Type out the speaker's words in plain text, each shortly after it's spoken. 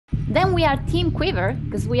Then we are Team Quiver,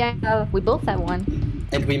 because we both have one.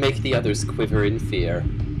 And we make the others quiver in fear.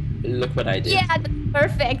 Look what I did. Yeah, that's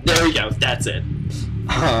perfect. There we go, that's it.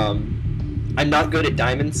 I'm not good at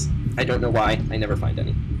diamonds. I don't know why. I never find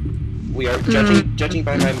any. We are judging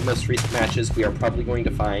by my most recent matches, we are probably going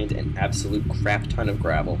to find an absolute crap ton of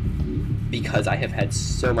gravel. Because I have had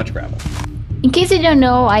so much gravel. In case you don't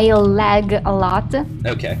know, I lag a lot.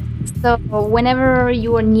 Okay. So whenever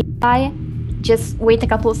you are nearby, just wait a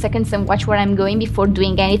couple of seconds and watch where I'm going before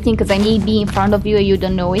doing anything, because I may be in front of you and you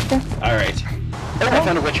don't know it. Alright. Oh, I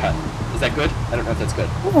found a witch hut. Is that good? I don't know if that's good.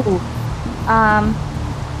 Ooh. Oh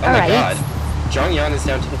my god. Zhongyan is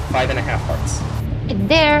down to 5.5 hearts. And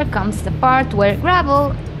there comes the part where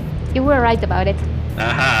gravel, you were right about it.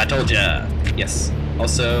 Aha, I told ya. Yes.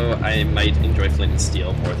 Also, I might enjoy flint and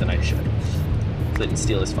steel more than I should. Flint and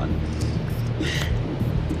steel is fun.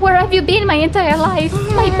 Where have you been my entire life?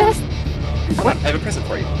 My best. What? I have a present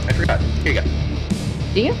for you. I forgot. Here you go.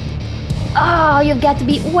 Do you? Oh, you've got to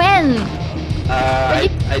be when?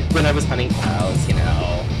 When I was hunting cows, you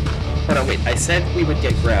know. Hold on, wait. I said we would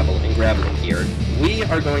get gravel, and gravel appeared. We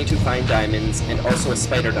are going to find diamonds and also a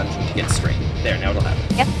spider dungeon to get string. There, now it'll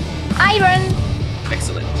happen. Yep. Iron.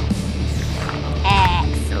 Excellent.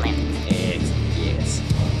 Excellent. Yes.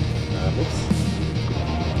 Oops.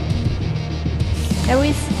 That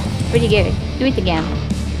was pretty good. Do it again.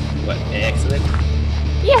 What? Excellent?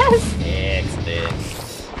 Yes. Excellent.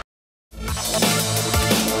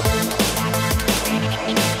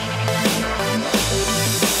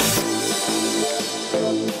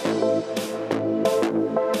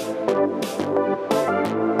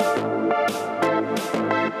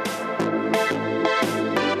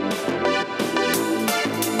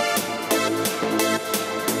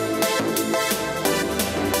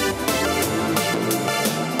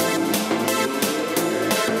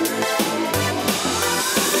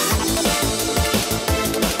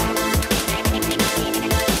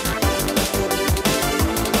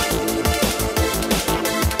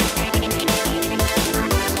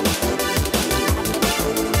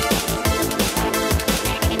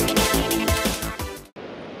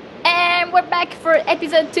 For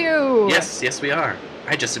episode 2. Yes, we are.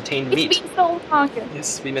 I just obtained meat. It's been so long.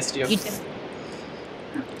 Yes, we missed you. You just...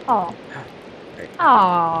 Oh. Right.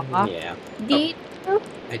 Aww. Yeah. Did you?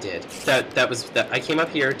 I did. That was that. I came up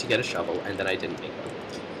here to get a shovel, and then I didn't make one.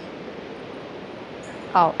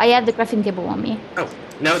 Oh, I have the crafting table on me. Oh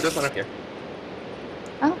no, there's one up here.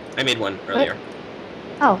 Oh. I made one earlier.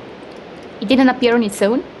 Oh. It didn't appear on its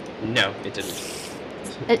own? No, it didn't.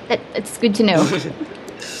 It's good to know.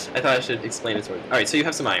 I thought I should explain it sort of. Alright, so you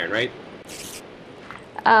have some iron, right?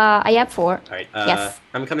 I have 4. Alright, yes.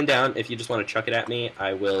 I'm coming down. If you just want to chuck it at me,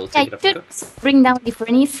 I will take it up to cook. Bring down the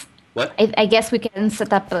furnace. What? I guess we can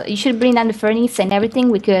set up... you should bring down the furnace and everything.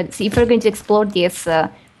 We could... See, if we're going to explore this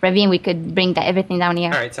ravine, we could bring everything down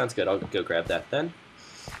here. Alright, sounds good. I'll go grab that then.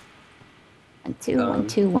 1, 2, 1,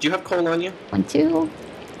 2, 1. Do you have coal on you? 1, 2. 1,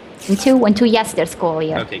 2, 1, 2. Yes, there's coal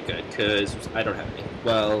here. Okay, good, because I don't have any.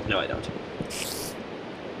 Well, no, I don't.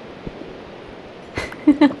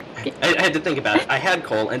 I had to think about it. I had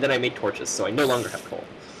coal, and then I made torches, so I no longer have coal.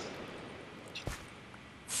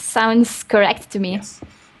 Sounds correct to me. Yes.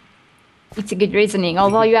 It's a good reasoning,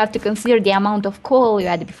 although you have to consider the amount of coal you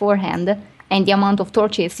had beforehand and the amount of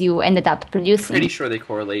torches you ended up producing. Pretty sure they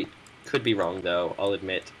correlate. Could be wrong, though, I'll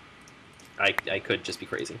admit. I could just be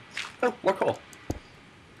crazy. Oh, more coal.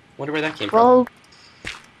 Wonder where that came from.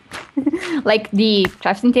 Like the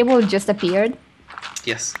crafting table just appeared?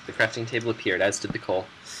 Yes, the crafting table appeared, as did the coal.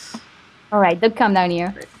 Alright, don't come down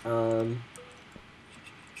here. Right,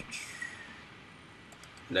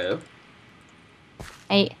 no.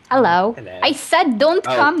 Hey, hello. Hello. I said don't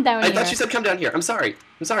come down here. I thought you said come down here. I'm sorry.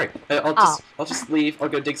 I'll just leave. I'll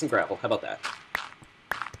go dig some gravel. How about that?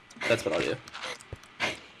 That's what I'll do.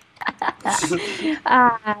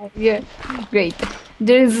 Yeah, great.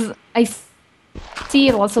 I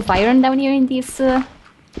see lots of iron down here in this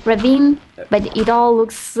ravine, but it all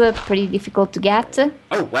looks pretty difficult to get.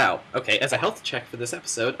 Oh wow. Okay, as a health check for this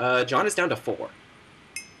episode, John is down to 4.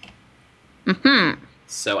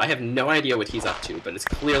 So I have no idea what he's up to, but it's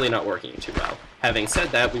clearly not working too well. Having said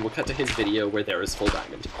that, we will cut to his video where there is full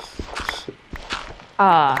diamond.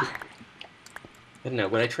 I don't know.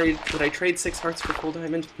 Would I trade 6 hearts for full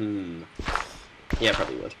diamond? Yeah,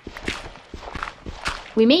 probably would.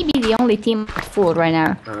 We may be the only team at full right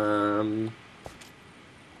now.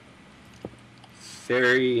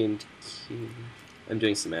 Fairy and Q. I'm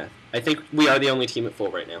doing some math. I think we are the only team at full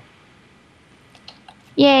right now.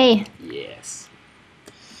 Yay! Yes.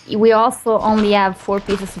 We also only have 4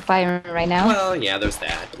 pieces of iron right now. Well, yeah, there's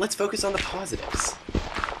that. But let's focus on the positives.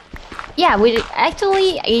 Yeah, we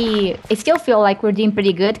actually, I still feel like we're doing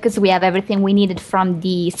pretty good because we have everything we needed from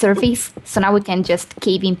the surface. So now we can just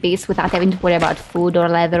cave in peace without having to worry about food or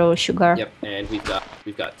leather or sugar. Yep, and we've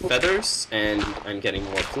got feathers, and I'm getting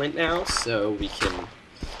more flint now, so we can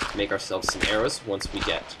make ourselves some arrows once we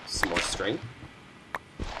get some more string.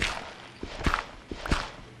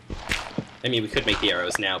 I mean, we could make the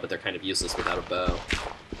arrows now, but they're kind of useless without a bow.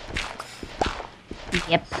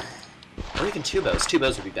 Yep. Or even 2 bows. 2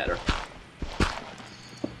 bows would be better.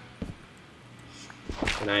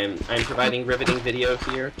 And I'm providing riveting video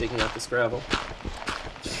here, digging out this gravel.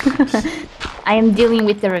 I am dealing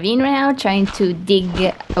with the ravine right now, trying to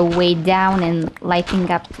dig a way down and lighting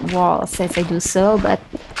up walls as I do so, but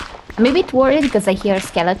I'm a bit worried because I hear a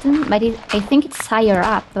skeleton, but I think it's higher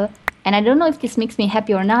up, and I don't know if this makes me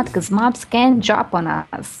happy or not, because mobs can drop on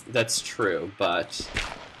us. That's true, but,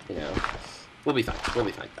 you know, we'll be fine. We'll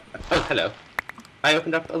be fine. Oh, hello. I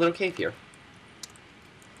opened up a little cave here.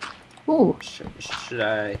 Ooh. Should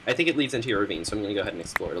I? I think it leads into your ravine, so I'm going to go ahead and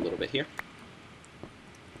explore it a little bit here.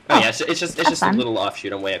 Oh yeah, it's just a little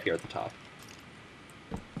offshoot. I'm way up here at the top.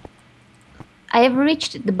 I have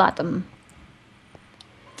reached the bottom.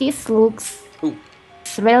 This looks Ooh.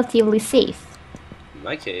 relatively safe.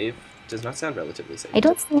 My cave does not sound relatively safe. I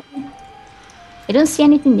don't see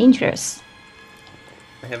anything dangerous.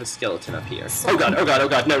 I have a skeleton up here. Oh god, oh god, oh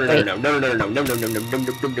god, no, no, no, no, no, no, no, no, no, no, no,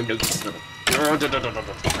 no, no, no, no, no.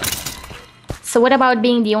 So what about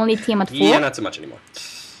being the only team at 4? Yeah, not so much anymore.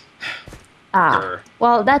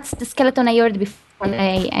 Well, that's the skeleton I heard before.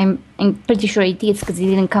 I'm pretty sure it is because it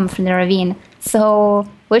didn't come from the ravine. So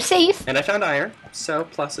we're safe. And I found iron, so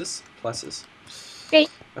pluses, pluses. Great.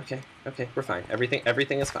 Okay, okay, we're fine.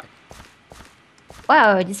 Everything is fine.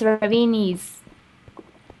 Wow, this ravine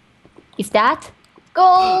is that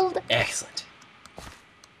gold? Excellent.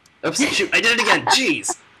 Oops, shoot, I did it again.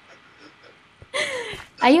 Jeez.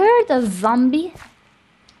 I heard a zombie.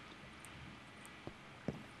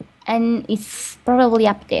 And it's probably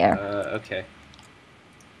up there. Okay.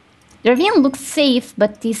 The ravine looks safe,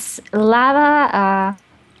 but this lava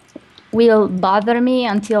will bother me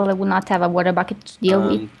until I will not have a water bucket to deal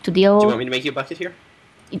with. Do you want me to make you a bucket here?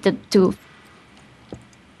 I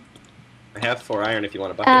have 4 iron if you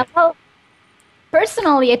want a bucket. Well,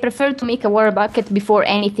 personally, I prefer to make a water bucket before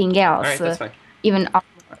anything else. Alright, that's fine. Even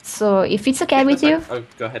so, if it's okay with you. I'll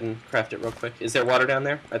go ahead and craft it real quick. Is there water down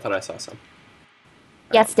there? I thought I saw some.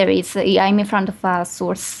 Yes, there is. I'm in front of a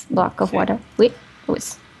source block of water. Wait,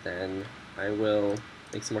 who's? Then I will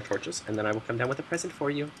make some more torches, and then I will come down with a present for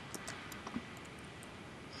you.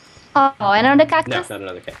 Oh, another cactus? No, not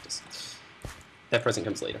another cactus. That present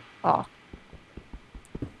comes later. Oh.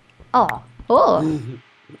 Oh. Oh.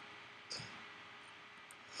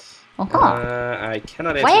 I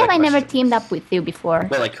cannot answer Why have I that never question. teamed up with you before?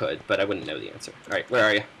 Well, I could, but I wouldn't know the answer. Alright, where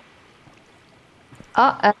are you?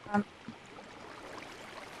 Oh,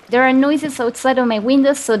 there are noises outside of my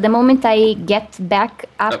window, so the moment I get back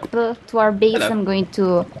up to our base,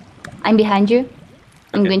 Hello. I'm behind you.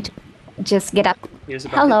 I'm Okay. going to just get up. Here's a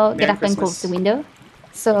bucket. Hello, Merry get up and Christmas. close the window.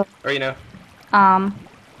 So, Or, you know.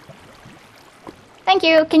 thank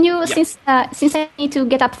you. Can you, Yeah. since I need to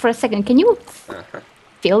get up for a second, can you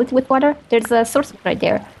fill it with water? There's a source right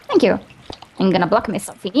there. Thank you. I'm gonna block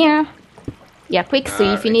myself in here. Yeah, quick, so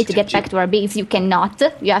if you need to get back to our base, you cannot.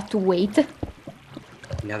 You have to wait.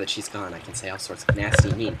 Now that she's gone, I can say all sorts of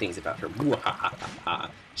nasty, mean things about her.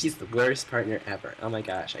 She's the worst partner ever. Oh my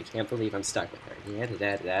gosh, I can't believe I'm stuck with her.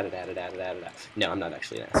 No, I'm not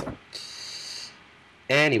actually an asshole.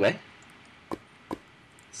 Anyway.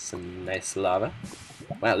 Some nice lava.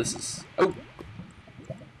 Wow, this is... Oh!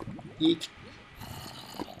 Eek.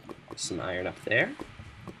 Some iron up there.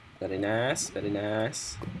 Very nice, very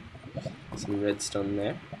nice. Some redstone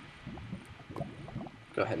there.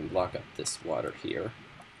 Go ahead and block up this water here.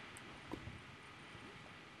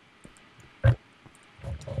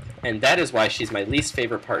 And that is why she's my least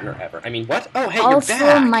favorite partner ever. I mean, what? Oh, hey, also, you're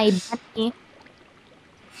back! my bunny.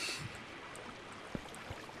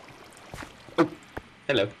 Oh,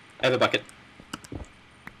 hello. I have a bucket.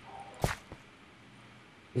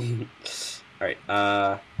 Alright,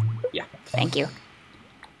 yeah. Thank you.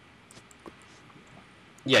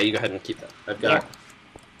 Yeah, you go ahead and keep that. I've got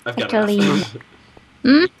Actually, enough.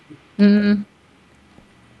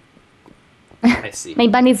 I see. My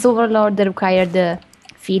bunny's overlord required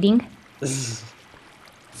feeding,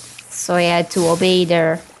 so I had to obey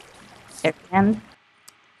their command.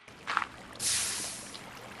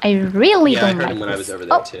 I really Yeah, don't I heard like him when this. I was over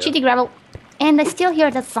there too. Cheaty gravel, and I still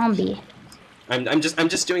hear that zombie. I'm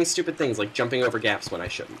just doing stupid things like jumping over gaps when I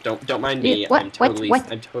shouldn't. Don't mind me. What?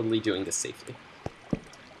 I'm totally doing this safely.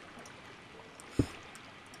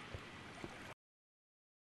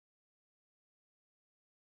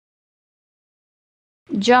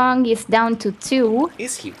 Jong is down to 2.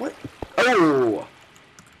 Is he? What? Oh!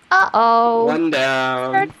 Uh-oh. One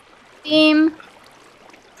down. Third team.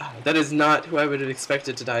 Oh, that is not who I would have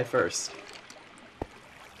expected to die first.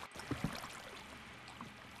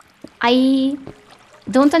 I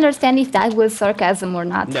don't understand if that was sarcasm or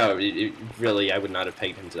not. No, really, I would not have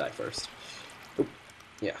pegged him to die first. Oop.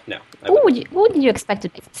 Yeah, no. Who did you expect to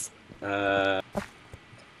do this?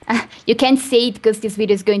 You can't say it because this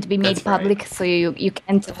video is going to be made public, right. So you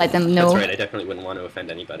can't let them know. That's right, I definitely wouldn't want to offend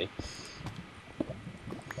anybody.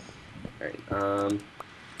 Alright,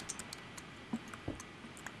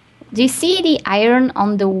 Do you see the iron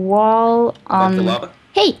on the wall on... the lava?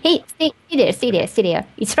 Hey, stay there.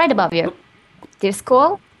 It's right above you. Oop. There's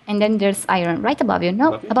coal, and then there's iron right above you.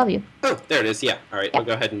 No, above you. Oh, there it is, yeah. Alright, I'll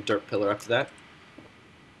go ahead and dirt pillar up to that.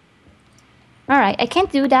 Alright, I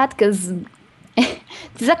can't do that because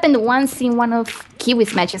this happened once in one of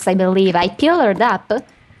Kiwi's matches, I believe. I pillared up,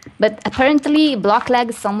 but apparently block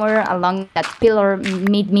lag somewhere along that pillar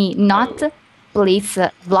made me not place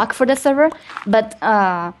a block for the server. But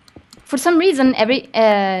for some reason,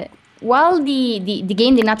 while the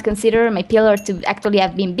game did not consider my pillar to actually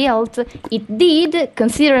have been built, it did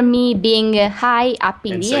consider me being high up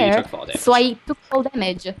in the air, so I took fall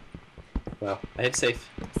damage. Well, I hit safe.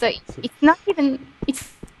 So it's not even... It's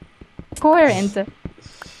coherent.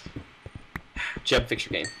 Jeb, fix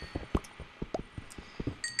your game.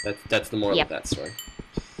 That's the moral of that story.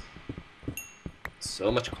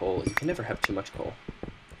 So much coal. You can never have too much coal.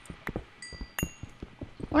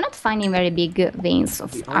 We're not finding very big veins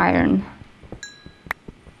of iron.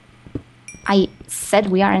 I said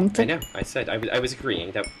we aren't. I know. I said I was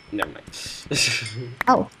agreeing. That never mind.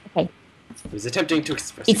 Oh, okay. I was attempting to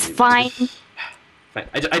express. It's fine. Fine.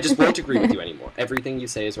 I just won't agree with you anymore. Everything you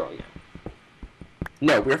say is wrong now.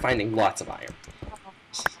 No, we're finding lots of iron.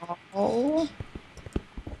 Oh.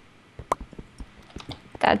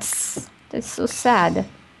 That's so sad.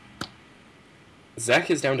 Zach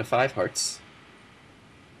is down to 5 hearts.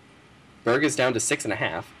 Berg is down to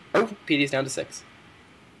 6.5. Oh, PD's down to 6.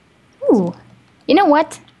 Ooh. You know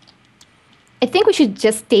what? I think we should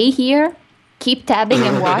just stay here, keep tabbing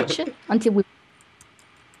and watch until we...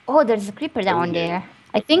 Oh, there's a creeper down there.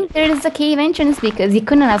 I think there is a cave entrance because he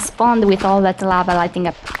couldn't have spawned with all that lava lighting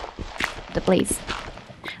up the place.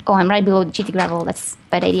 Oh, I'm right below the cheaty gravel. That's a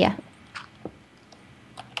bad idea.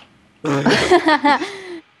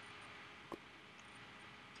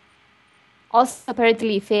 Also,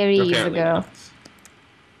 apparently, Fairy is a girl.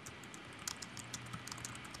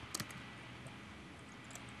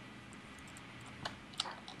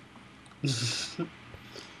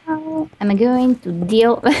 How am I going to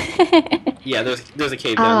deal? Yeah, there's a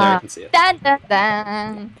cave down there. I can see it. Dun, dun,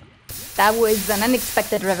 dun. That was an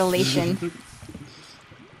unexpected revelation.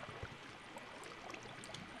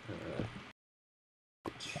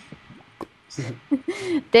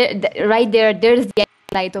 Right there, there's the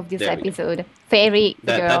highlight of this episode. Fairy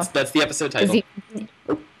girl. That's the episode title.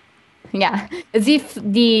 Yeah, as if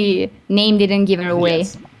the name didn't give her away.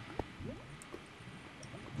 Yes.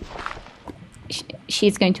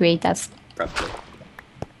 She's going to hate us. Probably.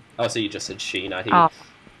 Oh, so you just said she, not he. Oh.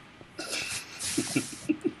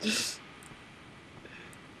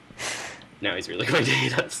 Now he's really going to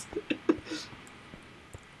hate us.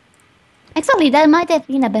 Actually, that might have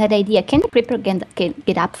been a bad idea. Can the creeper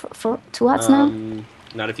get up to us now?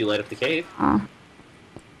 Not if you light up the cave.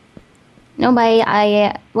 No, but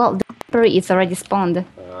well, the creeper is already spawned.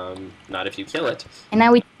 Not if you kill it. And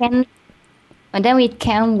now we can... And then we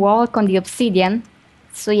can walk on the obsidian.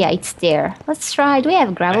 So yeah, it's there. Let's try. Do we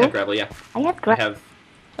have gravel? I have gravel, yeah. I have gravel.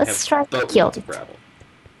 Let's try to kill it. Gravel.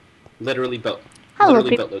 Literally boat. Hello,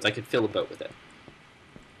 literally boatloads. I could fill a boat with it.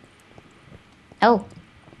 Oh.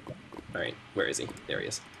 Alright, where is he? There he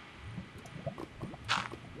is.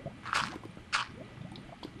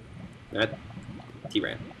 He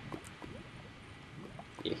ran.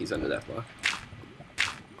 Yeah, he's under that block.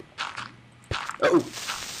 Oh!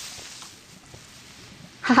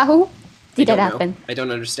 How did that happen? I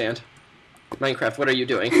don't understand. Minecraft, what are you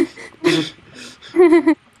doing?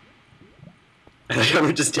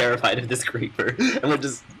 We're just terrified of this creeper, and we're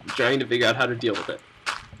just trying to figure out how to deal with it.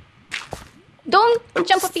 Don't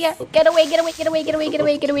jump up here! Get away, get away, get away, get away, get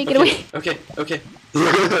away, get away, get away. Okay.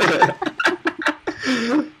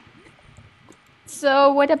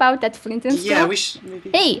 So, what about that flint and stone? Yeah, we should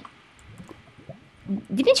maybe... Hey!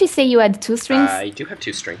 Didn't you say you had 2 strings? I do have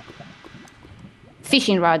 2 string.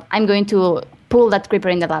 Fishing rod. I'm going to pull that creeper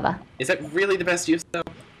in the lava. Is that really the best use, though?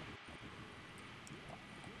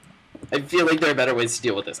 I feel like there are better ways to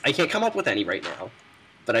deal with this. I can't come up with any right now,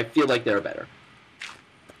 but I feel like there are better.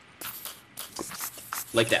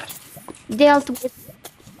 Like that. Dealt with.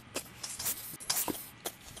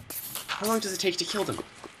 How long does it take to kill them?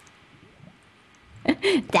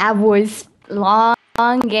 That was long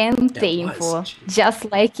and That painful, was.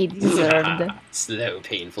 just like it deserved. Slow,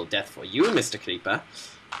 painful death for you, Mr. Creeper.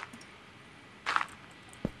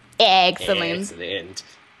 Excellent. Excellent.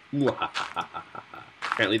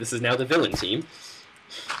 Apparently this is now the villain team.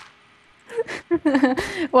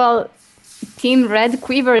 Well, Team Red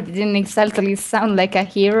Quiver didn't exactly sound like a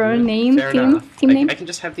hero name. Fair Team enough. name. I can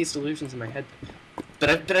just have these delusions in my head.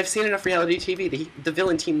 But I've seen enough reality TV. The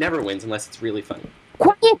villain team never wins unless it's really funny.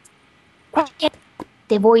 Quiet! Quiet!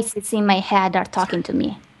 The voices in my head are talking to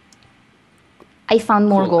me. I found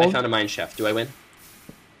more Cool, gold. I found a mine shaft. Do I win?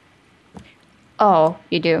 Oh,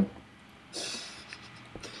 you do.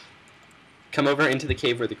 Come over into the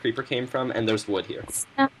cave where the creeper came from, and there's wood here.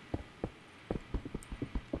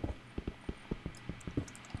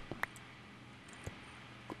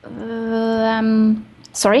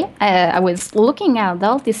 Sorry, I was looking at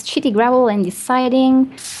all this shitty gravel and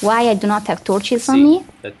deciding why I do not have torches on me.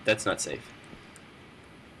 That's not safe.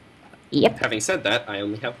 Yep. Having said that, I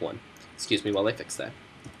only have one. Excuse me while I fix that.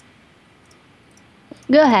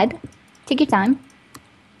 Go ahead. Take your time.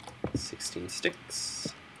 16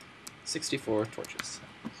 sticks. 64 torches.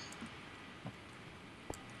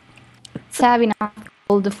 So I have enough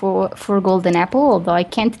gold for golden apple, although I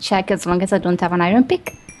can't check as long as I don't have an iron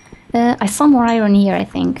pick. I saw more iron here, I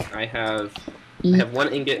think. I have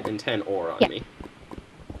 1 ingot and 10 ore on me.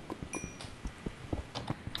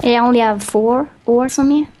 I only have 4 ores on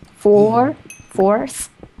me. 4 force.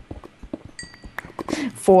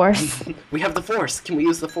 Force. We have the force. Can we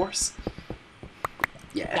use the force?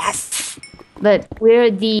 Yes. Yes. But we're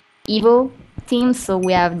the evil team, so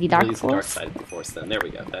we have the dark We'll use force. the dark side of the force then. There we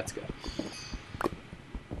go. That's good.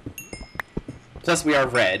 Plus we are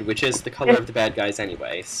red, which is the color of the bad guys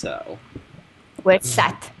anyway, so... We're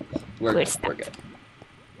set. We're good.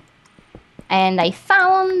 And I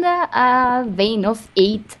found a vein of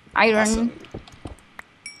 8 iron. Awesome.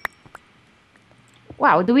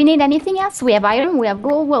 Wow, do we need anything else? We have iron, we have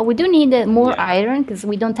gold. Well, we do need more iron, because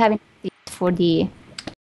we don't have enough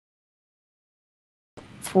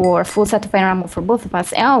for full set of iron armor for both of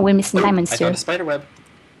us. Oh, we're missing diamonds too. I found a spider web.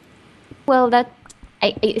 Well, that...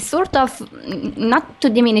 I sort of, not to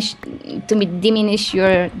diminish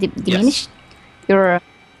your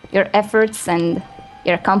efforts and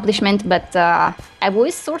your accomplishment, but I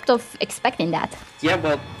was sort of expecting that. Yeah,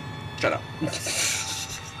 well, shut up.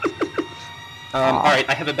 Alright,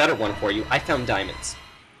 I have a better one for you. I found diamonds.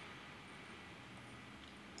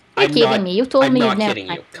 You're kidding me. You told me you've never... I'm not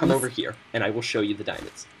kidding you. Come over here, and I will show you the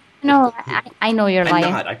diamonds. No, I know you're lying.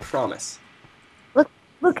 I'm not, I promise.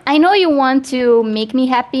 Look, I know you want to make me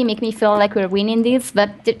happy, make me feel like we're winning this,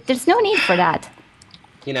 but there's no need for that.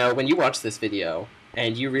 You know, when you watch this video,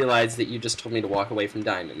 and you realize that you just told me to walk away from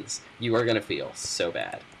diamonds, you are gonna feel so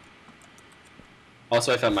bad.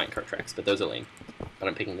 Also, I found minecart tracks, but those are lame. But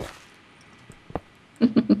I'm picking them up.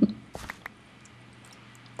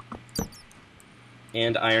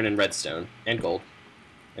 And iron and redstone. And gold.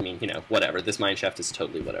 I mean, you know, whatever. This mine shaft is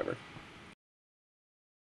totally whatever.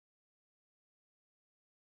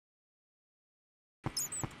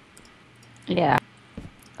 Yeah.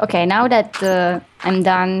 Okay, now that I'm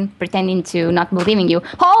done pretending to not believing you.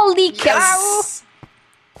 Holy cow! Yes!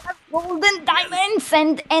 Golden diamonds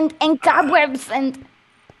and cobwebs and...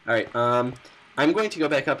 Alright, I'm going to go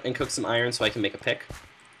back up and cook some iron so I can make a pick.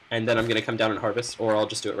 And then I'm going to come down and harvest, or I'll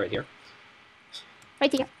just do it right here.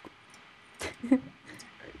 Right here.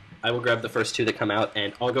 I will grab the first 2 that come out,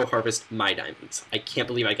 and I'll go harvest my diamonds. I can't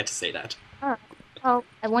believe I get to say that. Oh,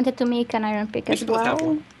 I wanted to make an iron pick as well. Have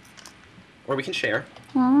one. Or we can share.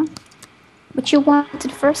 But you wanted the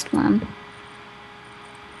first one.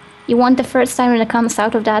 You want the first iron that comes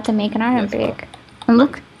out of that to make an iron pick. And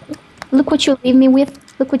look what you leave me with.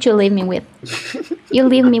 Look what you leave me with. You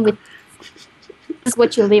leave me with... This is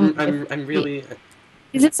what you leave me with. I'm really...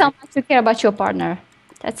 Is it so much to care about your partner?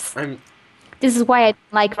 This is why I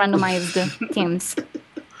like randomized teams.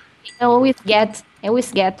 I always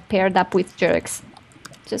get paired up with jerks.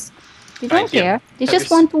 They don't care. They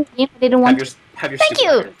just want to win. They don't want to... Have your Thank you!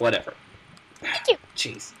 iron. Whatever. Thank you!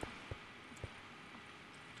 Jeez.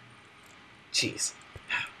 Jeez.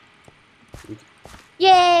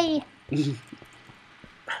 Yay!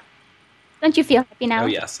 Don't you feel happy now? Oh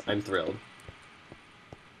yes, I'm thrilled.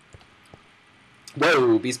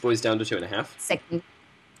 Whoa, Beast Boy's down to 2.5. Second.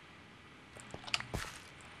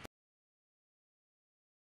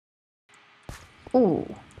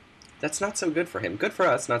 Ooh. That's not so good for him. Good for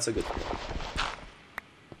us, not so good for him.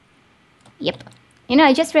 Yep. You know,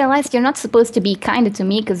 I just realized you're not supposed to be kind to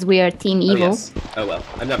me because we are Team Evil. Oh, yes. Oh, well.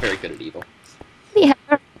 I'm not very good at evil.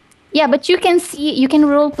 Yeah, but you can see, you can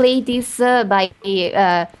role play this by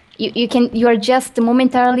you are just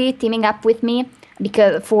momentarily teaming up with me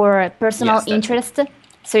because for personal Yes, that's interest.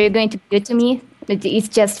 So you're going to be good to me. But it's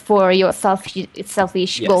just for your selfish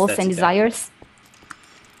Yes, goals that's and exactly desires.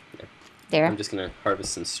 Yeah. There. I'm just gonna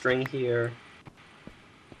harvest some string here.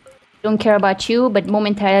 Don't care about you, but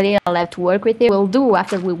momentarily I'll have to work with you. We'll do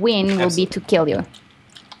after we win will be Absolutely. to kill you.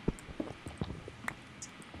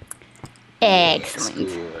 Yes, Excellent.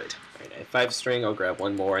 good. Alright, I have 5 string, I'll grab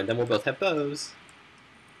one more, and then we'll both have bows.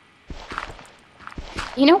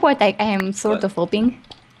 You know what I am sort of hoping?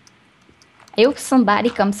 I hope somebody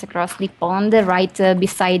comes across the pond right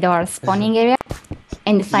beside our spawning area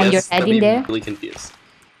and find your head in there. Really confused.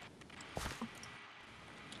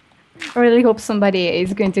 I really hope somebody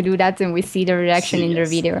is going to do that and we see the reaction in their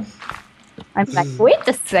video. I'm like, wait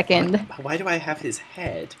a second. Why do I have his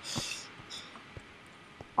head?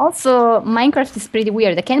 Also, Minecraft is pretty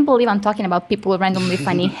weird. I can't believe I'm talking about people randomly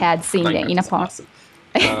finding heads in a pond.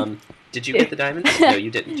 Awesome. Did you get the diamonds? No,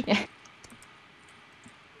 you didn't. Yeah.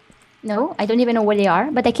 No, I don't even know where they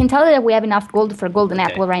are, but I can tell you that we have enough gold for a golden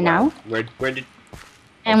apple right now. Where did...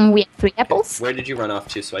 And we have 3 apples. Where did you run off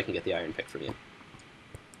to so I can get the iron pick from you?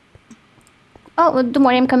 Oh, don't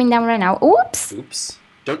worry, I'm coming down right now. Oops! Oops.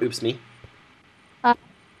 Don't oops me.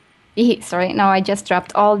 Sorry, no, I just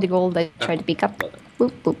dropped all the gold I tried to pick up. Well done.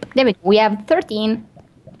 Boop, boop. There we go. We have 13.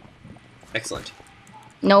 Excellent.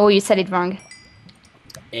 No, you said it wrong.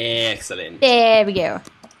 Excellent. There we go.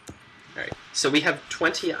 Alright, so we have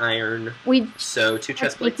 20 iron, so 2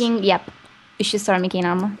 chest plates? Yep. We should start making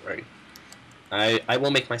armor. Right. I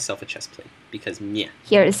will make myself a chest plate, because meh.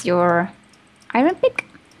 Here is your iron pick.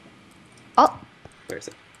 Oh. Where is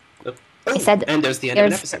it? Oh, I said and there's the end of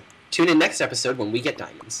an episode. Tune in next episode when we get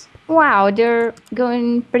diamonds. Wow, they're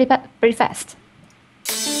going pretty fast.